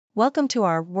Welcome to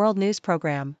our World News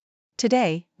program.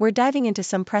 Today, we're diving into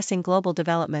some pressing global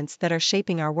developments that are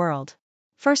shaping our world.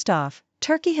 First off,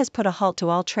 Turkey has put a halt to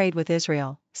all trade with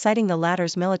Israel, citing the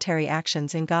latter's military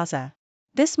actions in Gaza.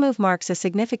 This move marks a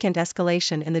significant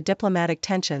escalation in the diplomatic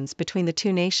tensions between the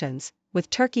two nations, with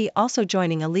Turkey also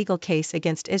joining a legal case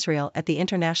against Israel at the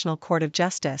International Court of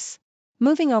Justice.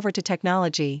 Moving over to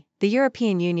technology, the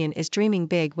European Union is dreaming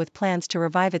big with plans to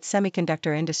revive its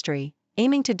semiconductor industry,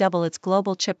 aiming to double its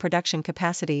global chip production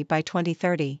capacity by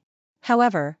 2030.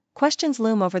 However, questions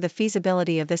loom over the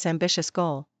feasibility of this ambitious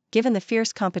goal, given the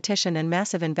fierce competition and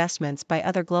massive investments by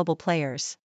other global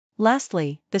players.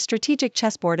 Lastly, the strategic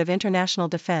chessboard of international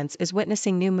defense is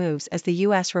witnessing new moves as the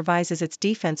U.S. revises its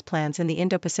defense plans in the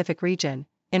Indo-Pacific region,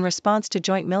 in response to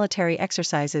joint military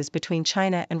exercises between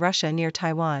China and Russia near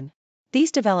Taiwan.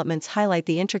 These developments highlight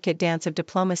the intricate dance of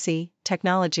diplomacy,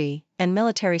 technology, and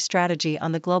military strategy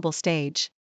on the global stage.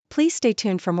 Please stay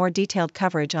tuned for more detailed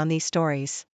coverage on these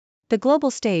stories. The global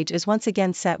stage is once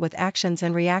again set with actions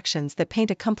and reactions that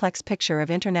paint a complex picture of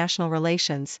international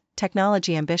relations,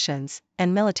 technology ambitions,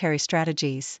 and military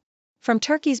strategies. From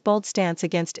Turkey's bold stance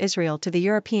against Israel to the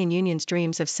European Union's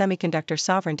dreams of semiconductor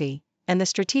sovereignty, and the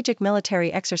strategic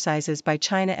military exercises by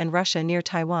China and Russia near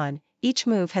Taiwan, each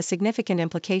move has significant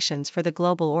implications for the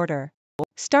global order.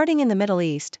 Starting in the Middle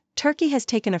East, Turkey has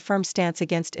taken a firm stance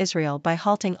against Israel by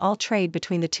halting all trade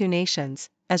between the two nations,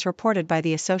 as reported by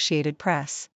the Associated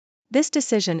Press. This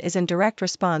decision is in direct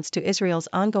response to Israel's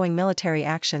ongoing military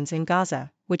actions in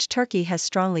Gaza, which Turkey has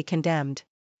strongly condemned.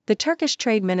 The Turkish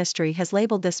Trade Ministry has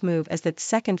labeled this move as the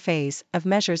second phase of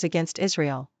measures against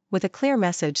Israel, with a clear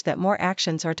message that more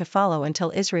actions are to follow until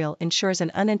Israel ensures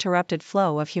an uninterrupted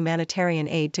flow of humanitarian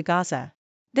aid to Gaza.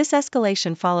 This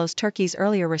escalation follows Turkey's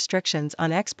earlier restrictions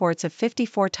on exports of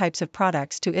 54 types of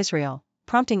products to Israel,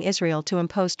 prompting Israel to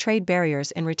impose trade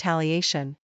barriers in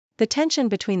retaliation. The tension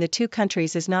between the two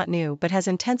countries is not new but has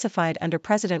intensified under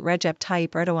President Recep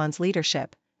Tayyip Erdogan's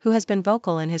leadership, who has been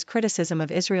vocal in his criticism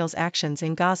of Israel's actions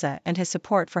in Gaza and his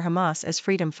support for Hamas as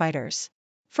freedom fighters.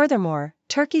 Furthermore,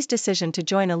 Turkey's decision to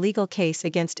join a legal case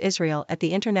against Israel at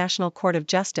the International Court of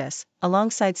Justice,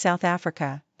 alongside South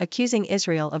Africa, accusing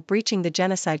Israel of breaching the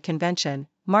Genocide Convention,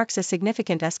 marks a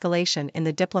significant escalation in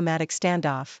the diplomatic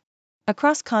standoff.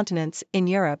 Across continents, in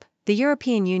Europe, the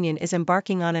European Union is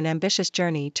embarking on an ambitious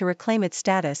journey to reclaim its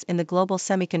status in the global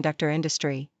semiconductor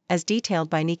industry, as detailed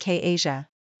by Nikkei Asia.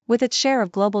 With its share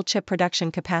of global chip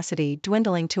production capacity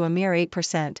dwindling to a mere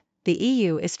 8%, the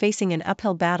EU is facing an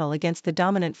uphill battle against the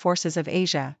dominant forces of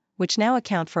Asia, which now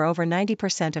account for over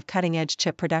 90% of cutting-edge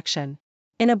chip production.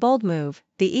 In a bold move,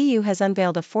 the EU has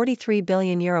unveiled a €43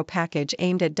 billion package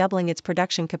aimed at doubling its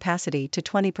production capacity to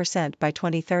 20% by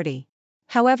 2030.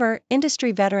 However,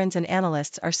 industry veterans and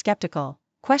analysts are skeptical,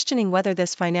 questioning whether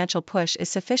this financial push is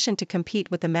sufficient to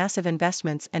compete with the massive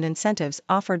investments and incentives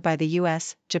offered by the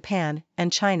US, Japan,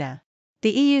 and China. The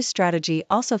EU's strategy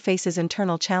also faces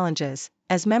internal challenges,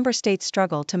 as member states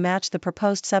struggle to match the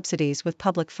proposed subsidies with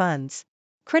public funds.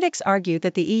 Critics argue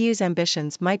that the EU's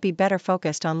ambitions might be better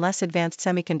focused on less advanced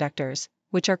semiconductors,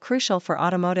 which are crucial for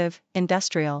automotive,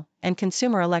 industrial, and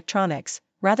consumer electronics,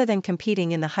 rather than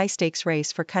competing in the high-stakes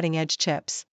race for cutting-edge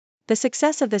chips. The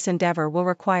success of this endeavor will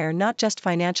require not just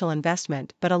financial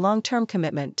investment but a long-term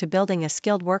commitment to building a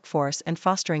skilled workforce and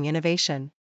fostering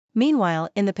innovation. Meanwhile,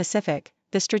 in the Pacific,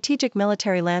 the strategic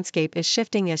military landscape is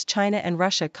shifting as China and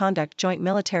Russia conduct joint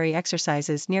military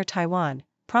exercises near Taiwan,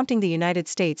 prompting the United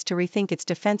States to rethink its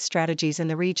defense strategies in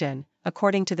the region,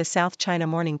 according to the South China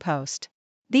Morning Post.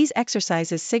 These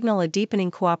exercises signal a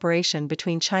deepening cooperation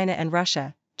between China and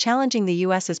Russia, challenging the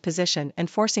US's position and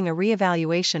forcing a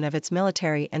re-evaluation of its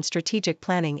military and strategic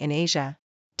planning in Asia.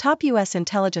 Top U.S.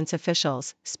 intelligence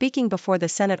officials, speaking before the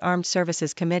Senate Armed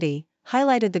Services Committee,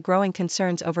 highlighted the growing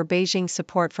concerns over Beijing's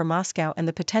support for Moscow and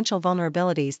the potential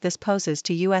vulnerabilities this poses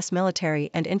to U.S.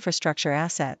 military and infrastructure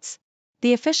assets.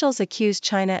 The officials accused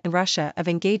China and Russia of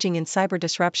engaging in cyber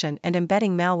disruption and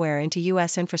embedding malware into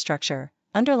U.S. infrastructure,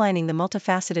 underlining the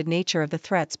multifaceted nature of the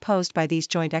threats posed by these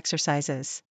joint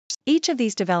exercises. Each of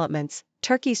these developments,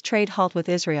 Turkey's trade halt with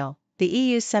Israel, the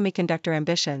EU's semiconductor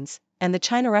ambitions, and the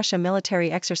China-Russia military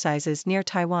exercises near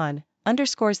Taiwan,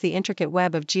 underscores the intricate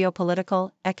web of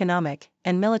geopolitical, economic,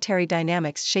 and military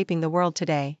dynamics shaping the world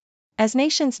today. As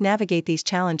nations navigate these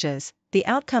challenges, the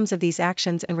outcomes of these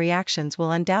actions and reactions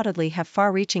will undoubtedly have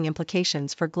far-reaching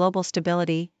implications for global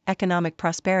stability, economic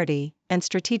prosperity, and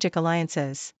strategic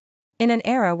alliances. In an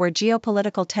era where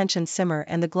geopolitical tensions simmer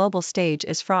and the global stage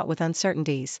is fraught with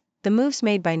uncertainties, the moves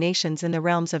made by nations in the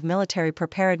realms of military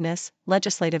preparedness,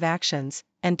 legislative actions,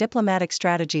 and diplomatic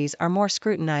strategies are more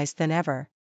scrutinized than ever.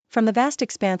 From the vast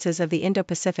expanses of the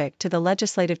Indo-Pacific to the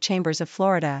legislative chambers of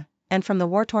Florida, and from the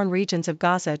war-torn regions of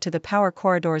Gaza to the power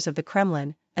corridors of the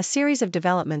Kremlin, a series of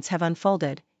developments have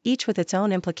unfolded, each with its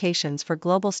own implications for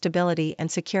global stability and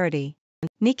security.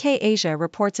 Nikkei Asia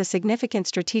reports a significant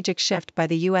strategic shift by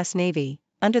the U.S. Navy,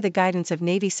 under the guidance of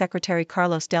Navy Secretary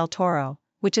Carlos del Toro,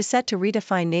 which is set to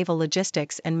redefine naval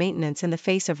logistics and maintenance in the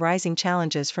face of rising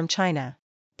challenges from China.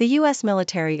 The U.S.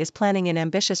 military is planning an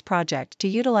ambitious project to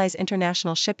utilize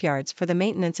international shipyards for the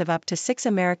maintenance of up to 6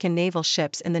 American naval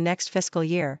ships in the next fiscal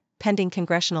year, pending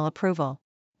congressional approval.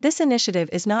 This initiative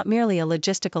is not merely a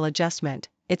logistical adjustment,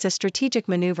 it's a strategic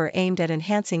maneuver aimed at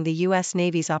enhancing the U.S.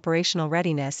 Navy's operational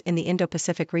readiness in the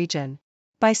Indo-Pacific region.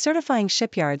 By certifying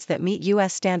shipyards that meet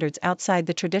U.S. standards outside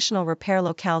the traditional repair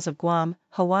locales of Guam,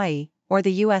 Hawaii, or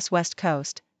the U.S. West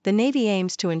Coast, the Navy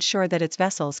aims to ensure that its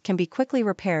vessels can be quickly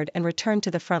repaired and returned to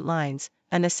the front lines,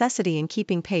 a necessity in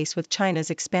keeping pace with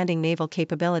China's expanding naval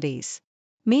capabilities.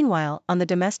 Meanwhile, on the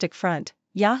domestic front,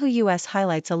 Yahoo US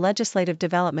highlights a legislative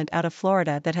development out of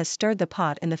Florida that has stirred the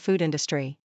pot in the food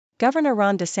industry. Governor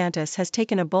Ron DeSantis has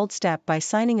taken a bold step by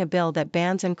signing a bill that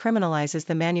bans and criminalizes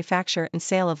the manufacture and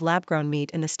sale of lab-grown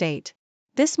meat in the state.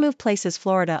 This move places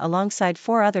Florida alongside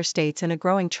 4 other states in a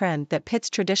growing trend that pits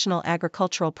traditional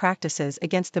agricultural practices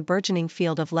against the burgeoning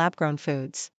field of lab-grown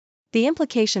foods. The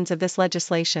implications of this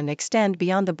legislation extend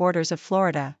beyond the borders of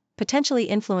Florida, potentially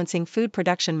influencing food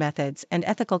production methods and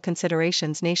ethical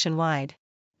considerations nationwide.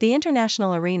 The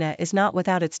international arena is not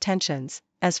without its tensions,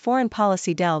 as foreign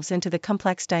policy delves into the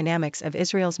complex dynamics of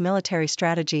Israel's military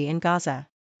strategy in Gaza.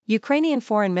 Ukrainian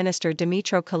Foreign Minister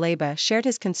Dmytro Kuleba shared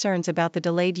his concerns about the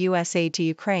delayed U.S. aid to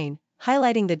Ukraine,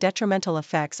 highlighting the detrimental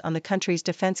effects on the country's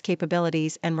defense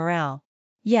capabilities and morale.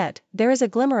 Yet, there is a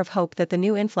glimmer of hope that the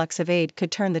new influx of aid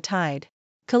could turn the tide.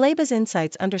 Kuleba's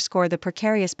insights underscore the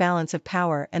precarious balance of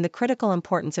power and the critical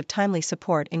importance of timely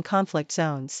support in conflict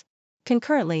zones.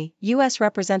 Concurrently, U.S.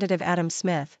 Representative Adam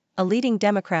Smith, a leading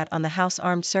Democrat on the House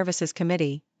Armed Services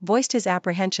Committee, voiced his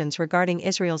apprehensions regarding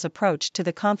Israel's approach to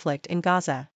the conflict in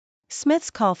Gaza.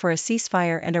 Smith's call for a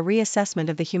ceasefire and a reassessment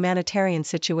of the humanitarian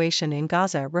situation in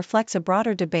Gaza reflects a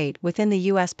broader debate within the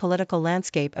U.S. political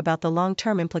landscape about the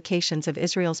long-term implications of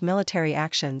Israel's military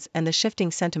actions and the shifting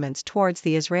sentiments towards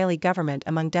the Israeli government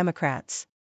among Democrats.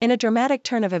 In a dramatic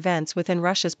turn of events within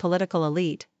Russia's political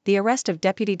elite, the arrest of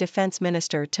Deputy Defense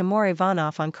Minister Timur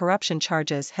Ivanov on corruption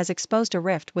charges has exposed a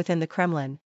rift within the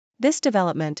Kremlin. This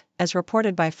development, as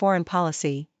reported by Foreign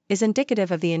Policy, is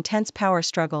indicative of the intense power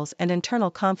struggles and internal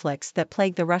conflicts that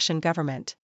plague the Russian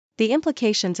government. The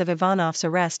implications of Ivanov's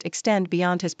arrest extend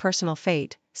beyond his personal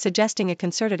fate, suggesting a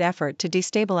concerted effort to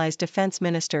destabilize Defense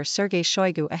Minister Sergei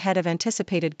Shoigu ahead of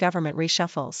anticipated government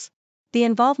reshuffles. The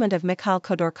involvement of Mikhail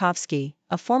Khodorkovsky,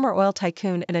 a former oil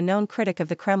tycoon and a known critic of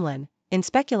the Kremlin, in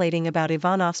speculating about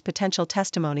Ivanov's potential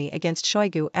testimony against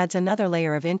Shoigu adds another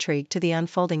layer of intrigue to the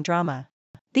unfolding drama.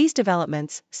 These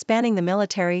developments, spanning the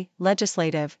military,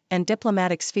 legislative, and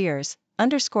diplomatic spheres,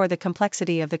 underscore the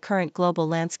complexity of the current global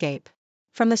landscape.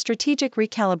 From the strategic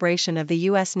recalibration of the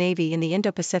U.S. Navy in the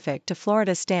Indo-Pacific to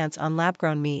Florida's stance on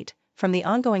lab-grown meat, from the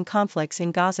ongoing conflicts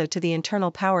in Gaza to the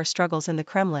internal power struggles in the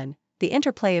Kremlin, the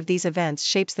interplay of these events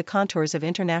shapes the contours of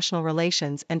international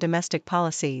relations and domestic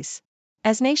policies.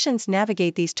 As nations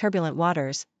navigate these turbulent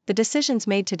waters, the decisions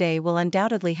made today will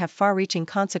undoubtedly have far-reaching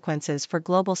consequences for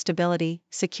global stability,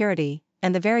 security,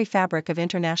 and the very fabric of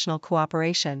international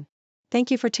cooperation.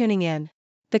 Thank you for tuning in.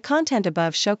 The content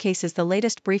above showcases the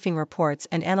latest briefing reports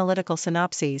and analytical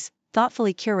synopses,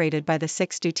 thoughtfully curated by the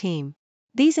 6Do team.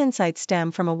 These insights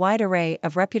stem from a wide array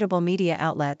of reputable media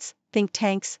outlets, think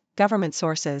tanks, government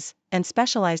sources, and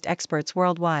specialized experts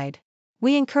worldwide.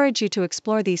 We encourage you to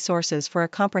explore these sources for a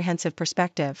comprehensive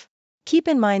perspective. Keep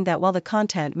in mind that while the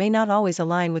content may not always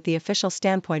align with the official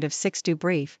standpoint of 6Do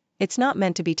Brief, it's not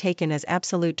meant to be taken as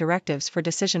absolute directives for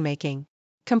decision-making.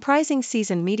 Comprising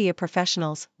seasoned media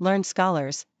professionals, learned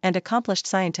scholars, and accomplished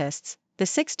scientists, the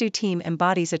 6Do team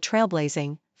embodies a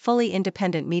trailblazing, fully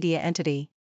independent media entity.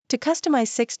 To customize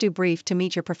 6Do Brief to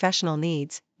meet your professional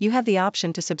needs, you have the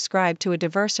option to subscribe to a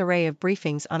diverse array of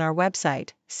briefings on our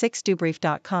website,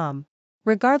 6dobrief.com.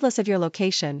 Regardless of your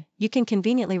location, you can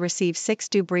conveniently receive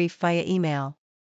 6Do Brief via email.